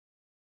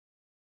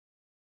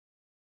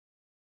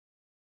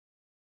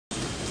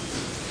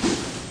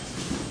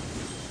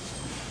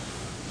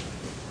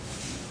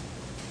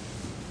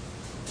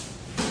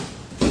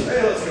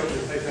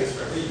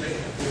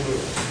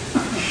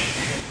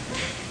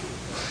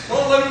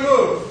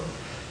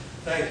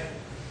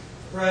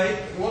right?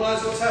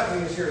 What's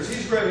happening is here is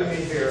he's grabbing me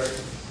here.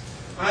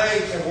 I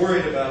am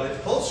worried about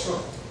it. Hold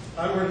strong.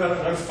 I'm worried about it,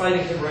 and I'm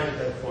fighting him right at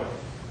that point.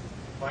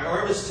 My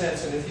arm is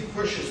tense, and if he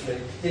pushes me,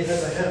 he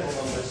has a handle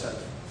on my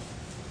center.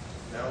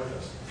 Now he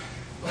does.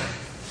 Okay.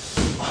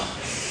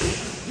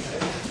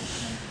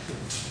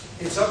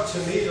 It's up to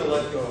me to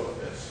let go of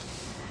this.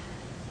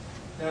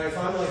 Now, if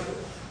I'm like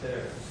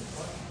there,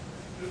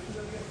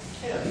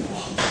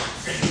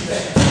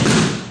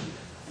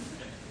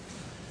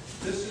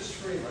 this is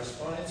free. My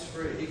spine's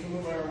free. He can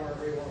move my arm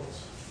wherever he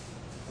wants.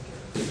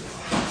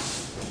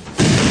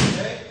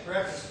 Okay?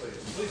 Practice, please.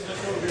 Please let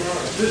go of your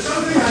arm. There's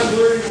something I'm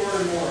learning more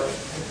and more.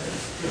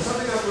 There's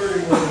something I'm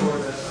learning more and more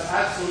that's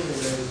absolutely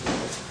amazing.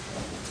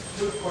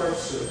 Two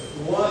parts to it.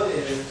 One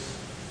is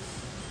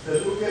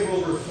that uke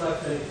will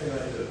reflect anything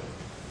I do.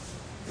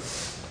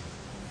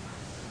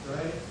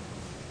 Right?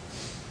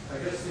 I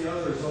guess the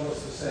other is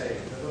almost the same.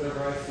 That whatever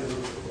I feel, uke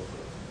will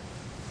reflect.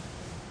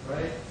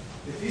 Right?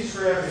 If he's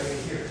grabbing me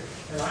here,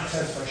 and I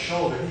tense my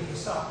shoulder, he can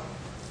stop me.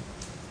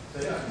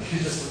 So yeah, you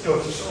just let go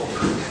of the shoulder.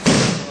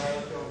 And I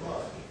let go of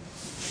mine.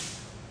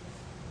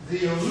 The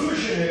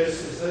illusion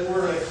is that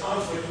we're in a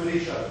conflict with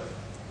each other.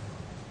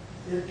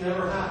 It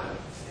never happened.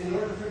 In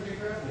order for him to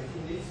grab me, he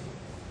needs me.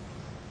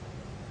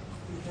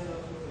 He cannot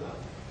do it without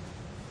me.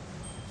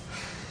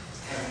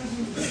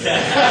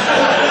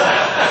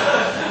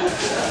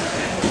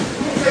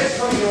 Who takes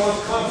something on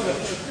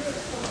conflict?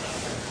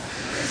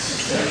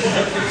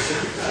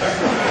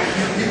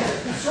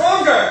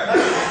 Stronger!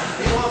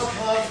 He wants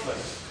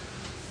conflict.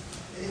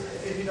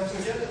 If he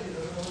doesn't get it, he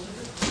doesn't know what to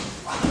do.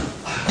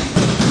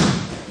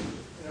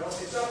 You know,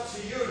 it's up to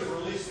you to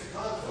release the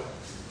conflict.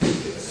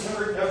 It's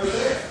never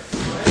there,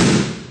 right?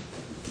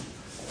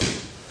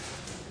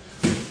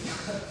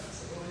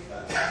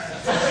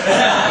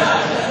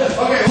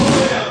 Okay, hold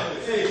it down.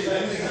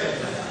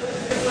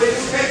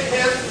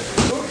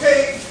 Uke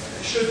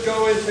should go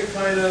into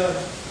kind of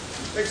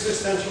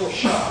existential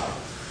shock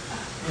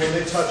when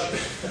they touch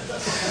it.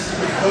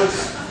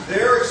 Because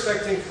they're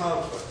expecting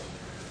conflict.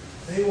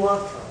 They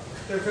want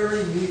conflict. They're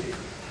very needy.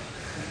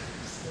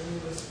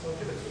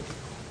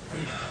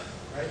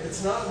 Right?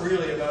 It's not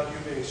really about you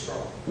being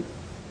strong.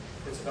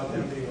 It's about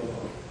them being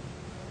alone.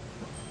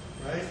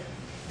 Right?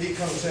 He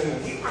comes in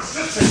and he wants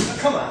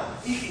this. Come on.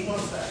 He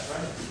wants that,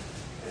 right?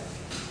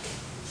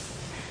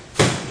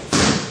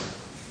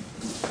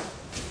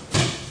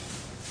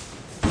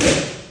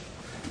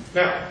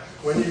 Now,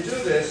 when you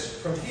do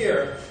this from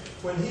here,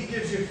 when he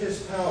gives you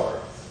his power,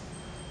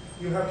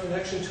 you have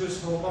connection to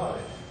his whole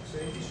body.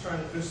 See, he's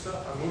trying to do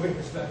stuff. I'm moving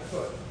his back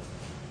foot.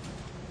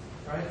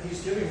 Right?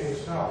 He's giving me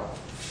his power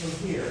from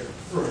here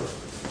through.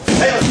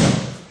 Hey, let's go.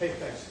 Hey,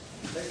 thanks.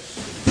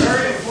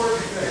 Very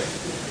important thing.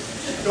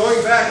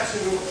 Going back to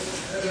the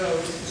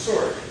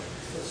sword.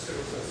 Let's do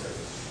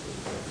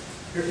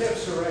this. Your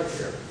hips are right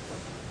here.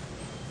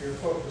 Your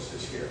focus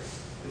is here.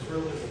 It's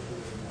real different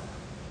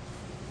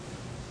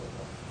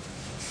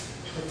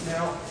from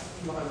now,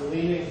 I'm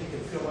leaning, you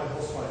can feel my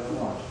whole spine. I'm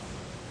watching.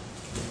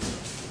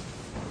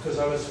 Because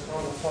I was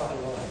on the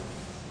plotting line.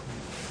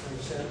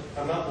 Understand?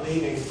 I'm not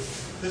leaning.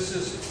 This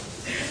is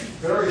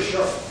very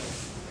sharp.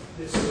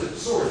 It's a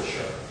sword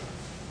sharp.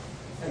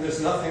 And there's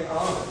nothing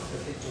on it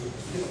that he can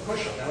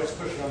push on. Now he's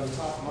pushing on the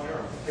top of my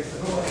arm. Take the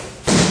hook away.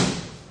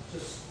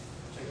 Just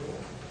take it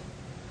away.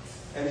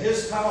 And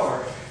his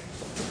power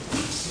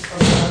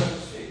comes out of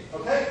his feet.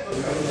 Okay?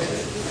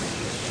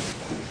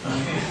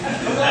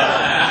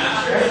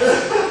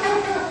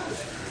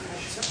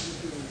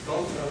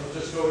 Don't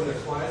just go in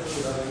there quietly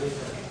without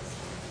anything.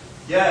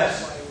 Yes.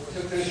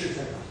 Finish your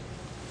tank.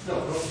 No,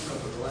 don't go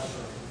for the last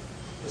round.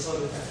 Just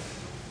let it hang.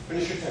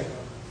 Finish your tank.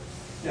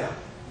 Now,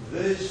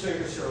 these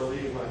fingers here are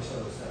leading my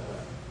toes that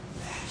way.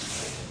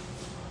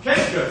 Okay,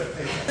 good.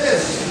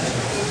 This,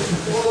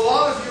 what a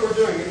lot of you are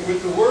doing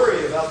with the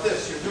worry about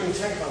this, you're doing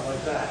tenkan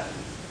like that.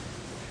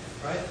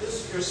 Right?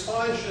 This, your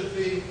spine should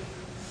be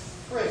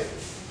free.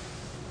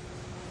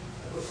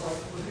 It looks like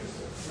what is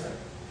this, right?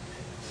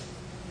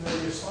 You know,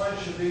 your spine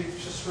should be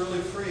just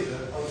really free to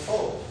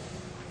unfold.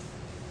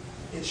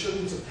 It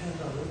shouldn't depend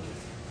on looking.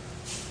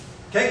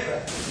 Okay?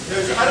 I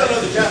don't know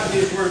the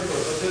Japanese word for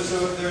it, but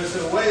there's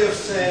a way of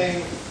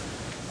saying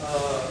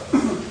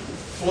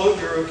float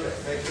your uke,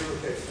 make your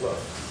uke float.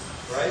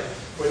 Right?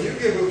 When you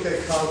give uke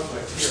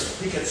conflict here,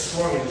 he gets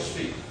strong in his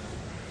feet.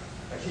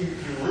 Like you're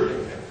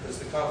rooting him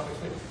because the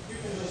conflict. You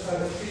can just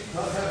have his feet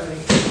not have any.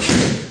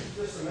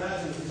 Just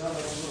imagine he's on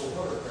like a little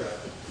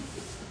hovercraft,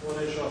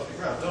 1 inch off the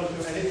ground. Don't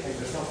do anything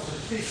to help his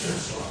feet get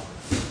strong.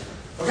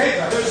 Okay,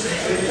 now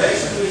basically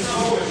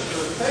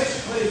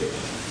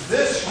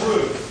this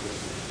root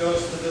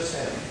goes to this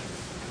hand,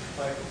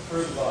 like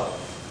through the bottom.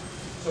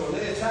 So when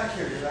they attack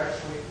here, you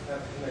actually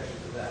have a connection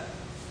to that.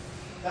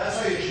 That's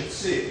how you should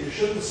see it. You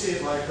shouldn't see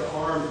it like the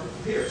arm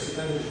here. See,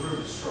 then his root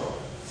is strong.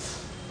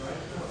 Right?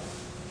 No.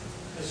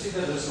 You see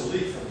that there's a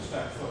leap from his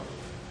back foot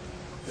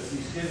that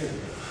he's giving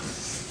you.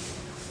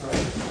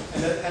 Right?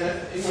 And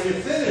when you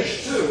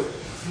finish, too,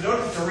 you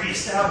don't have to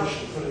reestablish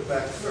and put it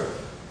back through.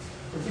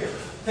 From here.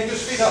 Take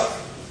his feet up.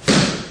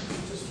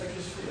 Just take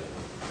his feet up.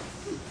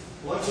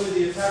 Luckily,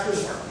 the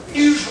attackers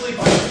usually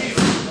by feet.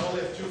 They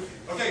only have 2 feet.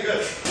 Okay,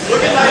 good.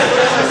 Look at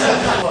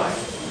that line.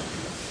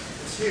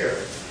 It's here,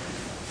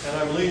 and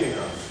I'm leaning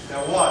on it.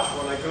 Now watch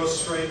when I go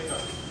straight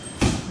up.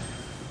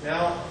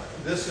 Now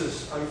this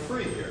is, I'm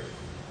free here.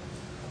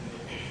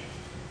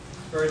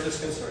 Very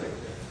disconcerting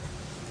here.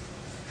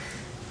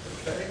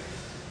 Okay?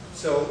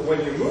 So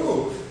when you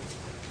move,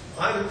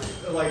 I'm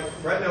like,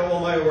 right now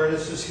all my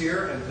awareness is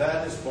here, and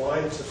that is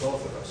blind to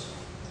both of us.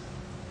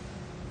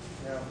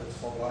 Now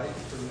it's all light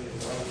for me.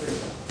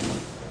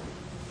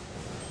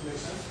 Make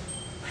sense?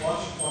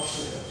 Watch the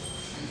hips.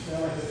 Now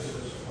my hips are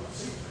this way.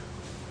 See?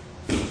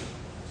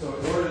 So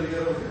in order to get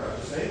over here, I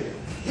just aim it.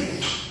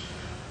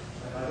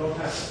 I don't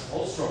have to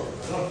hold stroke. I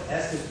don't have to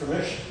ask his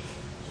permission.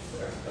 Just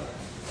there.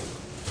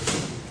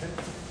 Okay.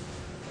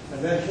 And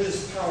then his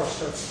power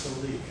starts to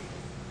leak.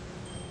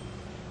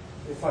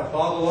 If I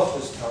bottle up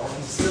his power,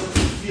 he still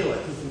can feel it.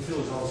 He can feel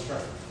his own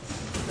strength.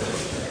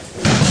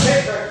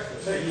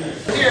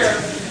 Here,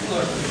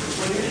 look,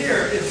 when you're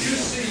here, if you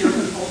see your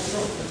control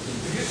stroke,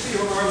 if you see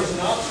your arm as an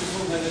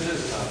obstacle, then it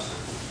is an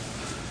obstacle.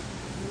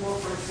 You won't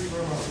break through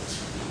your arm.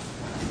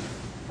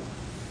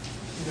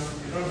 You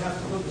don't have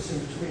to put this in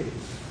between.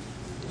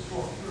 Just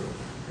walk through.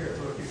 Here,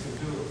 look, you can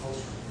do a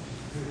pulse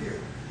do here.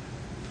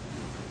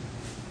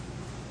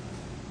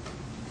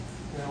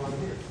 Now I'm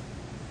here.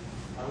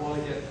 I want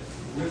to get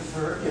with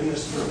her in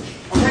this room.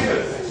 Okay,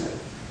 good. Thanks.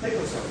 Take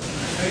what's up.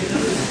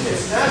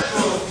 It's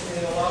natural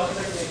in a lot of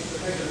techniques to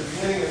think at the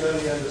beginning and then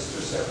the end is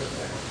 2 separate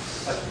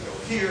things. Like you go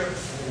here and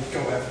then you go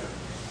after.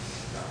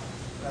 No,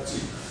 that's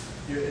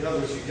in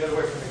other words, you get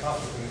away from the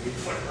conflict and you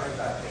put it right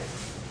back in.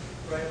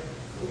 Right?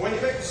 When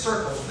you make the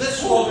circle, this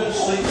will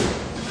eventually,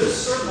 this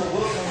circle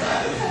will come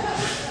back.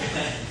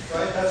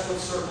 Right? That's what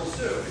circles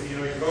do.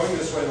 You're going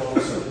this way and all of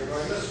a sudden you're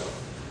going this way.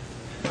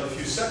 But if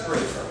you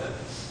separate from it,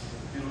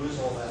 you lose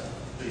all that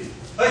lead.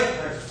 Hey!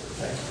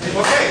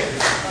 Okay,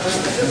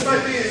 this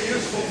might be a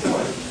useful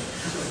point.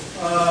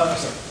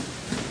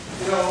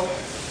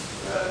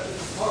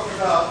 Talk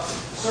about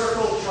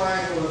circle,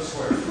 triangle, and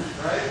square,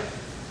 right?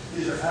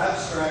 These are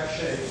abstract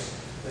shapes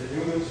that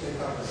humans can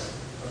comprehend,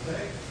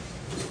 okay?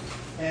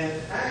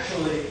 And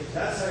actually,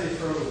 that's how you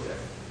throw the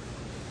deck,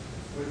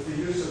 with the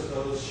use of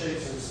those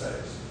shapes and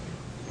stays.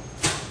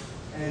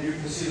 And you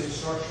can see them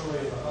structurally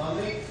in the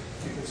Omni,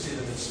 you can see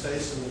them in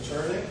space in the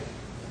turning,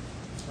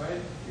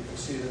 right? You can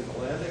see it in the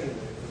landing,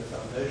 in the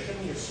foundation.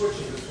 You're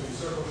switching between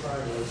circle,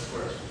 triangle, and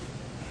square.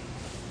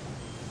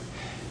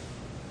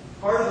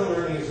 Part of the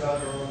learning is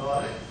about your own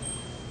body,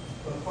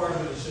 but part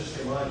of it is just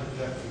your mind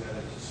projecting that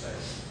into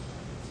space.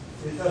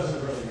 It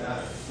doesn't really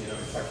matter.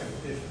 If I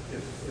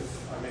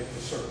make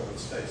the circle in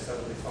space,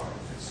 that'll be fine.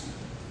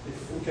 If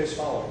Uke's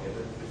following it,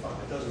 it'll be fine.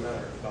 It doesn't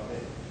matter about me.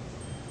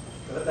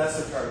 But that's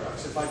the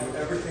paradox. If I do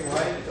everything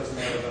right, it doesn't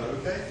matter about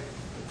Uke.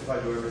 If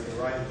I do everything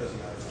right, it doesn't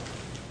matter about me.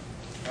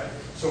 Right?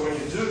 So when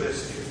you do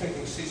this, if you're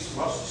thinking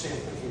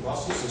thinking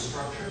muscles and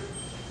structure,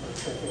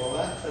 thinking all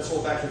that, that's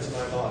all back into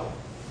my body.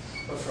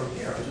 But from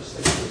here, I'm just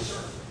thinking of a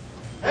circle.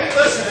 Hey,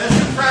 listen, as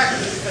you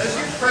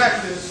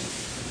practice,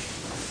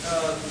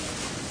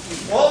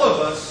 all of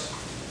us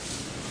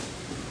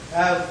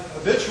have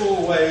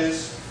habitual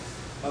ways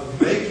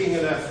of making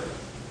an effort.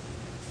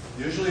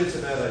 Usually it's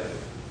a bad idea.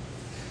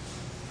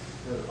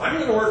 I'm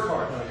going to work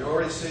hard. Now, you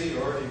already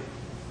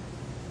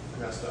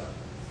messed up.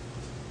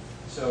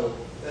 So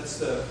that's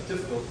the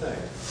difficult thing,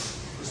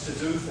 is to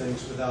do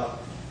things without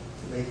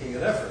making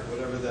an effort,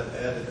 whatever that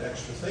added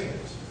extra thing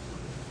is.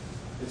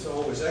 It's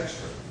always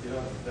extra.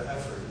 The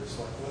effort is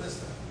like, what is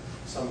that?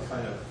 Some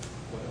kind of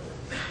whatever.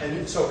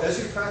 And so as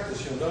you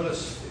practice, you'll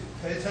notice,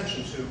 pay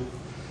attention to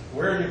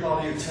where in your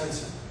body you're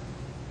tensing,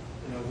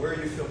 where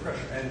you feel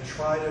pressure, and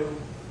try to,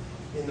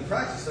 in the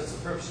practice, that's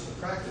the purpose of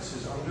the practice,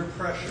 is under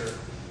pressure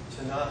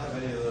to not have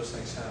any of those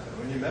things happen.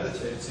 When you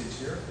meditate, it's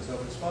easier because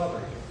nobody's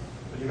bothering you.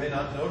 But you may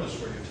not notice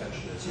where your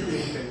tension is. Your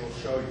Uke will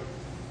show you.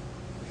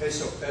 Okay,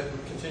 so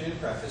continue to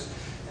practice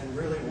and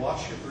really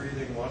watch your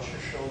breathing, watch your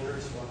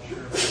shoulders, watch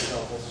your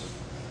elbows,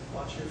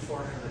 watch your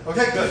forehead.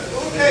 Okay, good.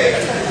 Okay,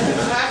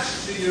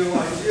 attached to you,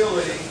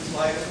 ideally,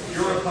 like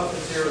you're a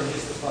puppeteer and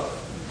he's the puppet.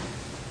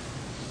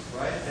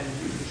 Right? And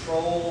you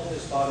control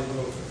his body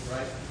movement,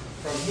 right?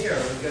 From here,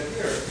 when you get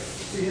here,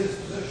 see his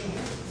position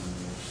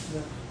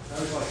here? Now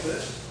he's like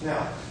this.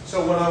 Now,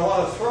 so when I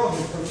want to throw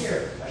him from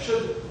here, I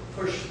should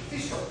push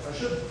T-stroke. I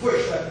should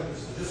push that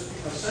because just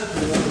my center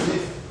is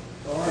underneath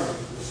the arm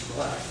is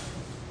relaxed.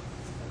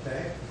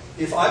 Okay?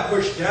 If I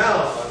push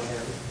down on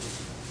him,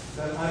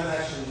 then I'm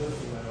actually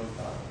lifting my own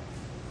thigh.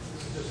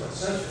 This is just my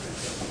center.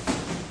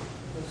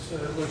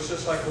 It looks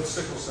just like what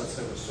Sickle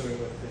Sensei was doing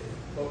with the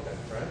okay,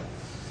 right?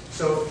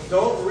 So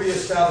don't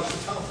reestablish the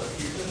conflict.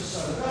 You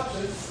just adopts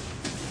it,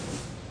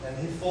 and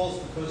he falls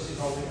because he's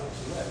holding up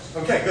his legs.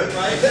 Okay, good.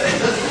 Right? Just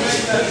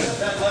make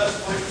that last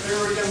point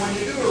clear again. When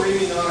you do a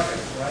Rimi Naga,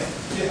 right,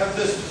 you have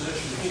this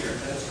position here,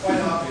 and it's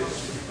quite obvious if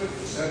you put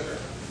the center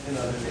in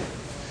underneath.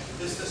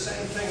 It's the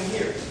same thing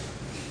here.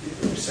 You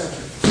put your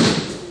center.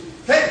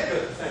 Okay,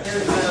 good. Thank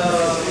you.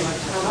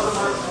 For other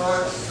martial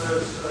arts,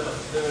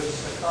 there's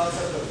a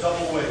concept of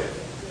double weight.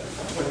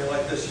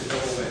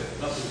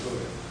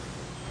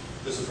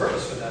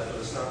 purpose for that, but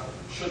it's not,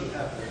 shouldn't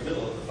happen in the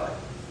middle of the fight.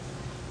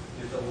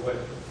 You double weight.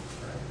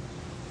 Right?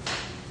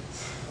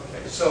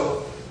 Okay,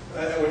 so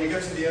when you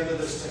get to the end of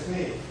this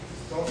technique,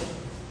 don't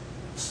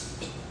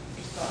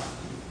stop.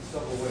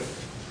 Double weight.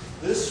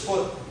 This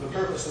foot, the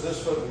purpose of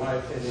this foot, in my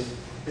opinion,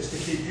 is to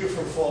keep you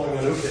from falling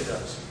when Uke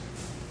does.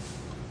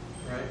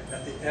 Right?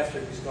 After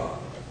he's gone.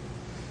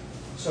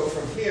 So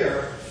from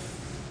here,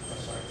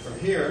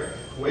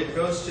 weight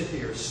goes to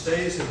here,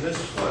 stays in this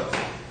foot,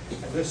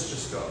 and this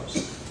just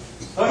goes.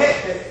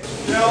 Okay,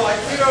 now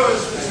Aikido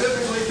is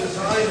specifically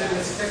designed in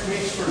its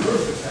techniques for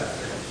group attack.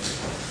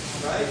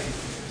 Right?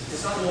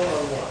 It's not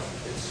one-on-one.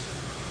 It's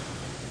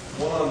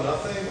one on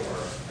nothing or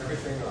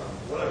everything on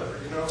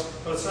whatever, you know?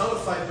 But it's not a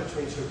fight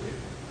between two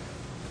people.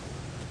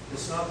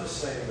 It's not the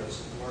same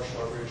as martial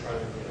art where you're trying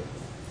to, you know,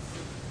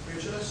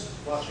 you're just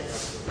watching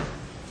out for the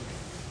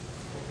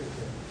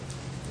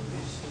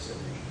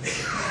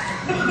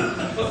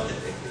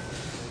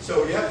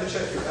So you have to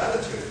check your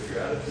attitude. If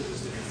your attitude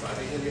is to be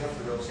fighting, then you have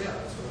to realize, yeah,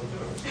 that's what I'm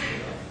doing.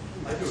 You know?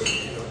 I do it,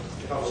 you know,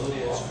 if I'm a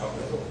little off,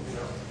 you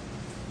know.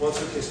 Once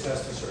it gets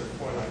past a certain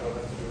point, I don't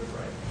have to do it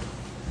right.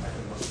 I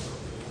can muscle it.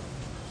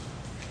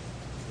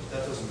 But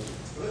that doesn't mean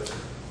it's good.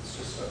 It's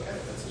just, okay,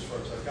 that's as far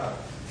as I've got.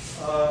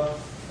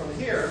 From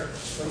here,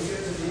 when you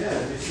get to the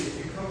end, you see,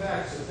 if you come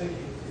back to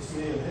thinking it's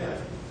me and him,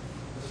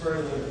 it's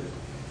very limited.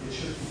 It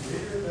should be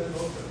bigger than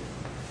open.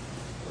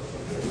 So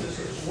from here,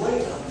 this is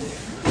way up there.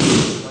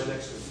 Right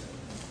next to it.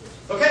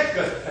 Okay,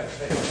 good.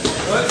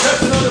 Well,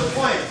 that's another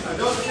point. I'm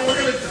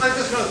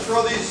just going to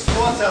throw these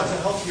thoughts out to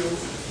help you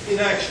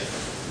in action.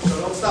 So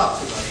don't stop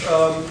too much.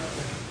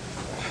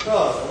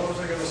 What was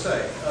I going to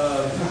say?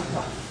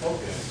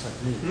 Okay.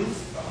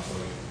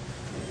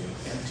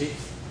 Empty.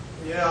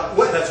 Yeah,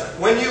 that's right.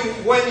 When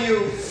you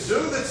do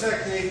the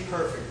technique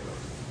perfectly,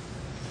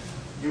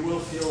 you will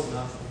feel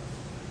nothing.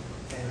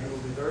 And you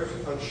will be very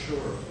unsure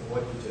of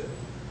what you did.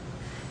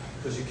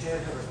 Because you can't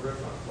have a grip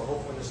on it. The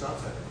whole point is not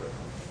to have a grip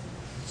on it.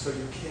 So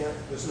you can't,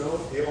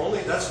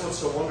 that's what's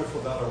so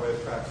wonderful about our way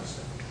of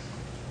practicing.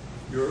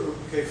 You're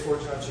uke 4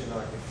 times, you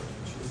nage 4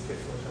 times, you uke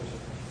 4 times.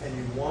 And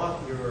you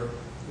want your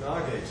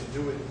nage to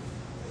do it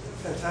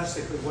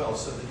fantastically well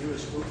so that you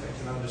as uke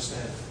can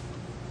understand it.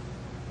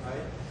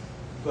 Right?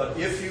 But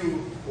if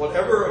you,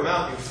 whatever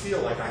amount you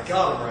feel like, I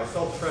got him, or I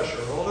felt pressure,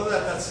 all of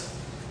that, that's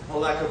a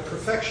lack of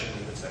perfection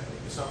in the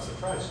technique. It's not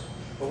surprising.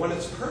 But when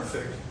it's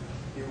perfect,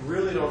 you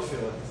really don't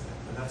feel anything.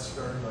 And that's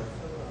very like,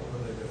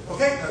 what do they do?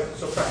 Okay,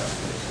 so practice.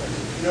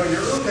 You know,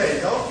 your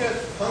uke, don't get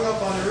hung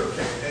up on your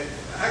uke. And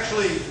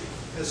actually,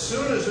 as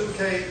soon as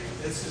uke,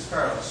 it's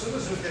parallel. As soon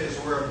as uke is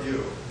aware of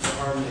you, the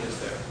harmony is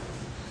there.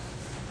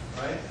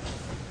 Right?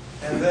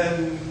 And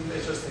then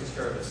it just takes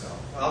care of itself.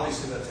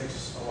 Obviously, that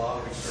takes a lot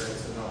of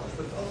experience and knowledge,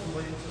 but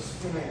ultimately, just,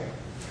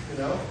 you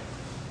know.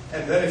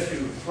 And then if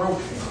you throw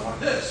people like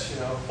this, you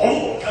know,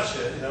 oh,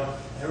 gotcha, you know,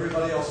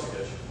 everybody else will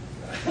get you.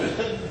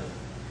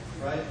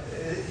 Right?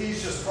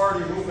 He's just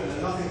party movement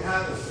and nothing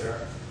happens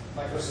there.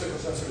 Like the sickle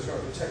sensor is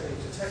going from technique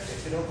to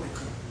technique. You know,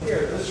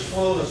 here, this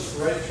flows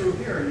right through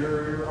here.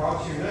 You're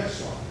on to your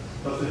next one.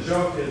 But the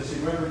joke is, you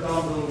remember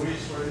Don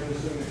Luis where he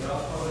was doing the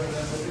Godfather in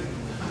that movie?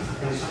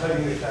 And he's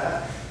cutting the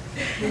cat.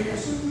 He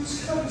goes,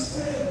 this cat is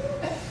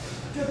dead.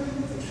 Get me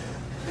with the cat.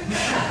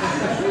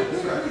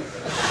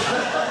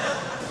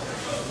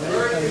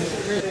 Very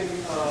interesting,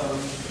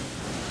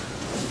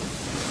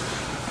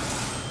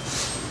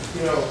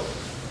 you know,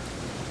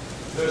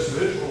 there's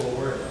visual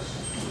awareness.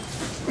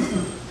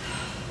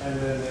 And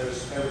then there's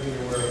everything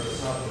you're aware of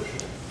that's not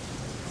visual.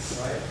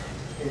 Right?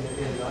 In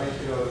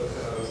Aikido,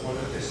 when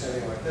they're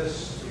standing like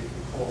this, you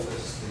can call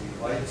this the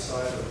light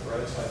side or the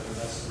bright side, and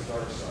that's the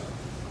dark side.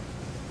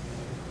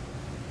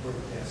 Where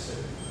we can't see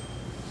it.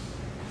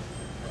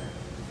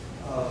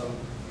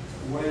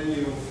 When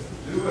you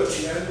do at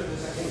the end of the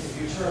technique, if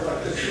you turn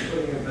like this, you're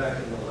putting him back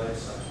in the light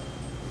side.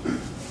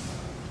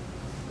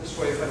 This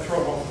way, if I throw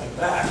him like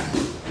that,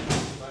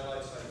 my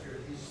light side here,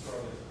 he's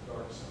thrown into the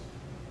dark side.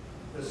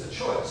 There's a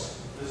choice.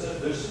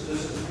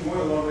 There's more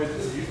than one way to do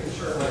it. You can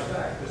turn like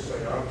back this way.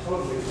 I'm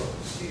totally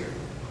focused here.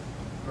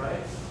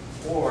 Right?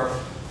 Or,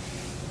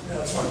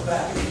 that's my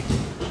back.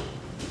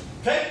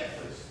 Okay?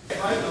 Please.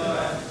 Right to the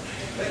back.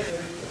 Okay.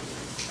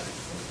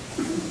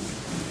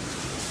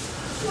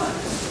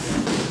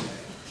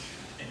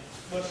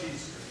 Much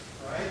easier,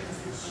 right?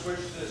 You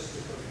switch this to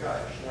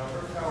Kogashi. Now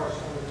her power is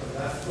coming from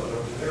that foot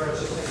over there. I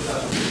just think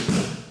about it.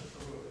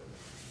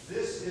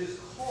 This is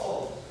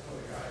called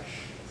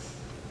Kogashi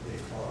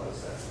because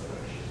that's the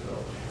way she's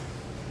built.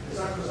 It's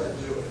not because I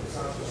do it. It's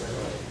not because I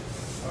don't.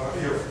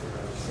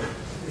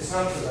 It's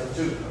not because I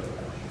do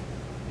Kogashi.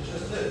 It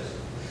just is.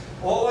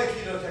 All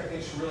Aikido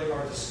techniques really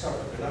are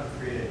discovered. They're not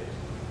created.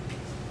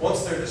 Once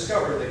they're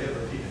discovered, they get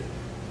repeated.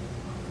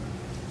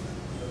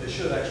 But they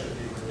should actually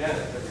be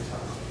organic every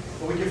time.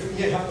 But you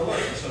have to learn.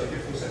 So you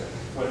give things like,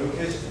 when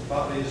Uke's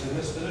body is in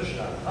this position,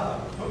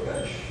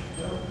 Kogashi.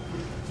 You know?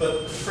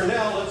 But for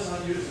now, let's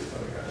not use the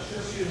Kogashi.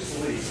 Just use the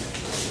lead.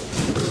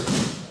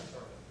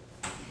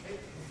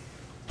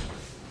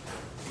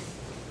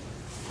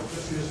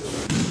 Just use the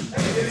lead.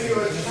 I'm giving you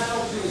a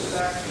channel to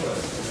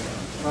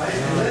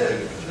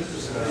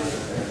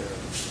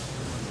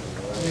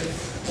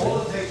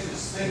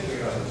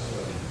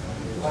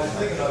I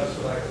think about this,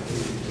 but I can do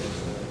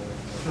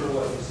sure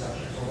what these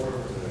sections or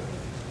whatever we're doing.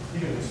 You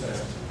can do that.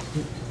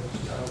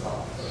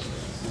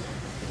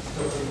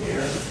 So from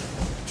here,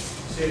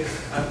 see,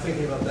 I'm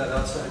thinking about that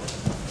outside.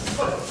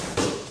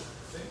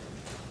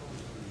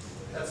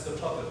 That's the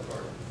puppet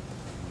part.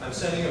 I'm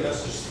sending a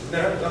message,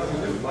 nothing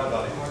to do with my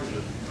body.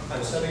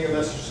 I'm sending a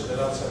message to that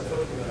outside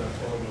foot, and then I'm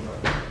pulling them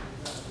right.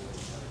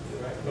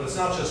 Right? But it's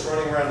not just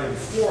running around in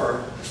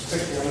form,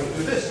 thinking I'm going to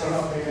do this, and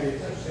I'm not paying any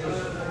attention.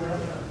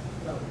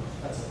 No,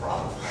 that's a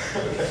problem.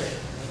 Okay.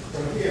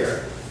 From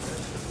here,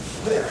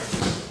 there.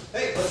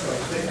 Hey, let's go.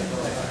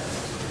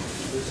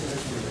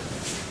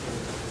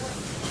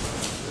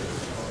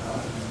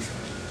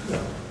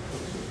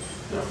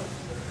 No.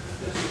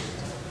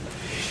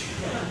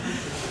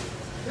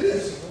 It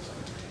is.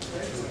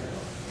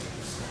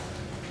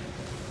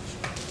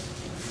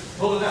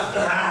 Pull it out.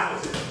 That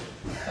was it.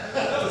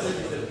 That was it.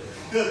 You did it.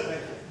 Good,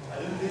 thank you. I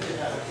didn't think you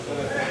had it.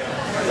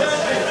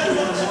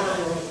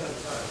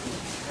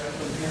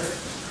 From here,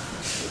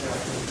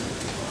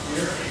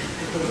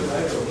 put it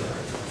right over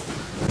there.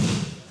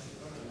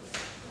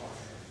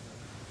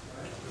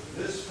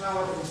 This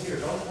power from here,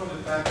 don't put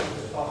it back in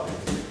his body.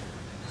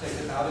 Take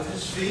it out of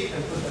his feet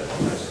and put that on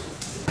this.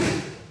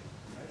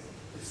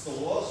 It's the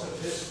loss of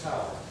his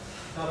power,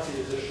 not the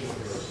addition of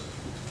yours.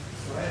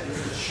 Right? You're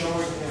just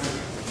showing him,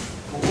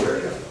 well, where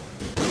are you?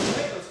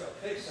 Hey, let's go.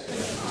 Take a second.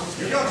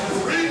 You got to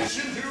reach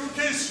into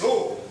his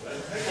soul.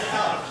 Take it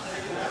out.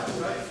 Take it out,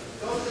 right?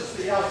 Don't just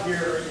be out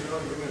here, you know,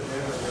 you're going to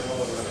dinner and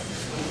all of that.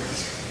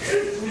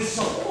 Into his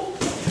soul.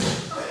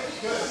 Okay,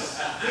 good.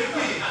 Big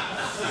key.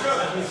 Let's go.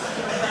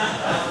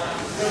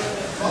 The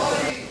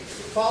body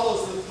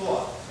follows the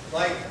thought.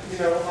 Like, you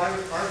know,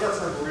 I've got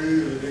some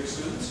really big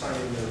students. I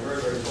mean, they're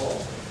very, very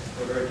tall.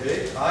 They're very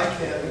big. I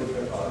can't move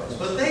their bodies,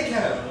 but they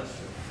can.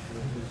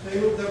 They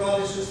move their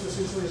bodies just as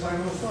easily as I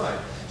move mine.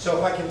 So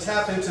if I can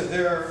tap into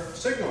their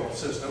signal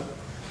system,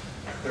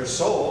 their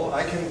soul,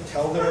 I can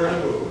tell them where to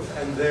move,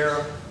 and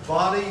their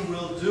body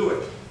will do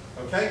it.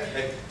 Okay?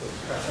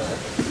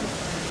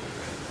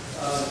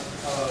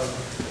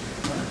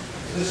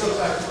 This goes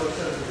back to what I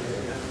said at the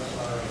beginning.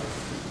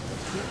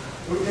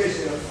 Uke's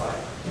in a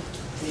fight.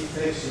 He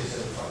thinks he's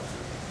in a fight.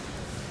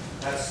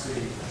 That's the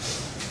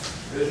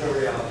visual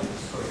reality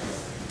he's putting on.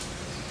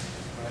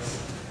 Right?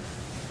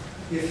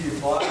 If you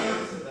buy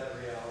into that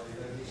reality,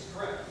 then he's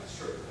correct. It's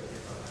true.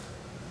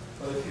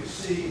 But if you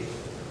see,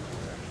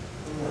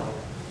 no,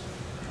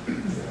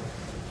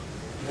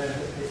 then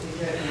he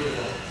can't do it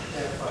alone. He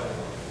can't fight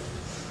alone.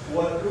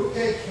 What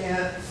Uke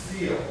can't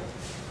feel,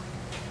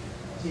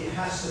 he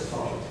has to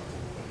follow.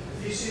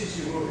 If he sees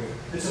you moving,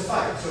 it's a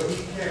fight, so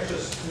he can't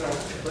just, you know,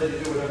 let you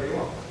do whatever you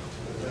want.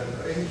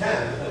 He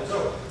can, and it's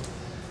over.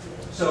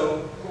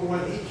 So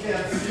when he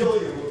can't feel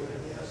you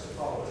moving, he has to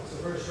follow it. It's a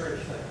very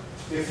strange thing.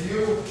 If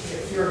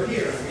you're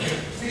here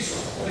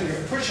and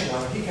you're pushing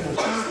on it, he can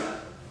adjust that.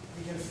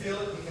 He can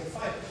feel it, he can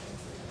fight it.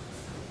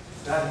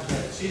 That he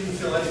can't. So he didn't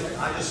feel anything.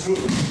 I just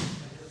move.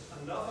 Just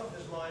enough of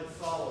his mind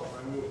follow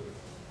my movement.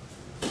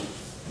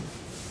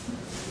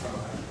 All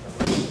right.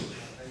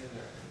 Hang in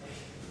there.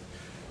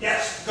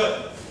 Yes,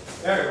 good.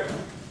 There we go.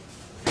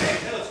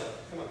 Hey, let's go.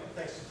 Come on,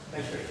 thanks.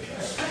 Thanks for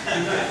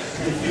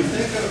If you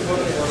think of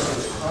putting us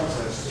in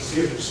context to see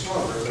if you're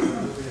stronger, then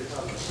that would be a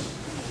contest.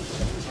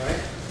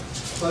 Right?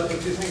 But if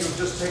you think of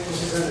just taking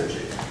his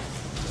energy,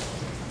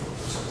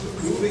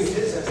 moving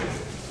his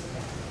energy,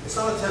 it's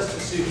not a test to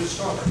see who's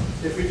stronger.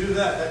 If we do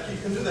that, you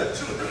can do that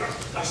too.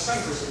 Our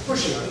centers are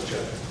pushing on each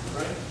other,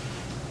 right?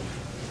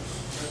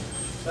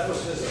 That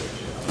was his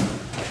energy.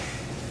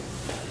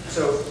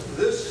 So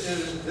this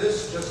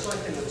just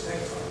like in the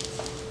tank farm,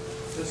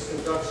 this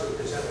conducts with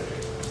his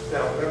energy.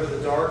 Now, remember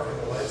the dark and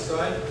the light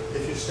side?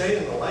 If you stay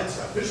in the light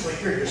side, this way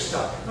here, you're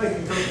stuck. I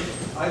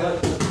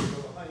like to go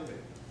behind me.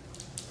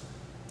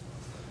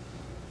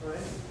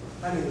 Right?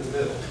 I'm in the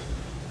middle.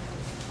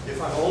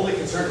 If I'm only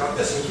concerned about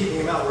this and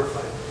keeping him outward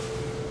fighting,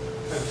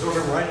 I absorb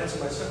him right into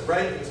my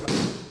right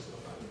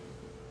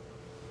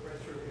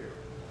through here.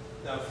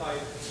 Now,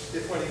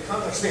 if when he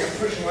comes, I'm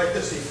pushing like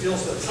this, he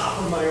feels the top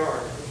of my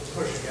arm,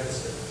 push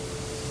against it.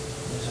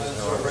 And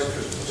absorb right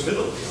through the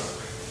middle of the arm.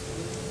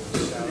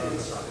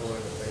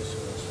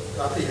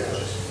 Not the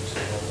edges.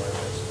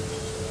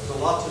 There's a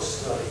lot to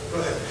study. Go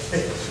ahead.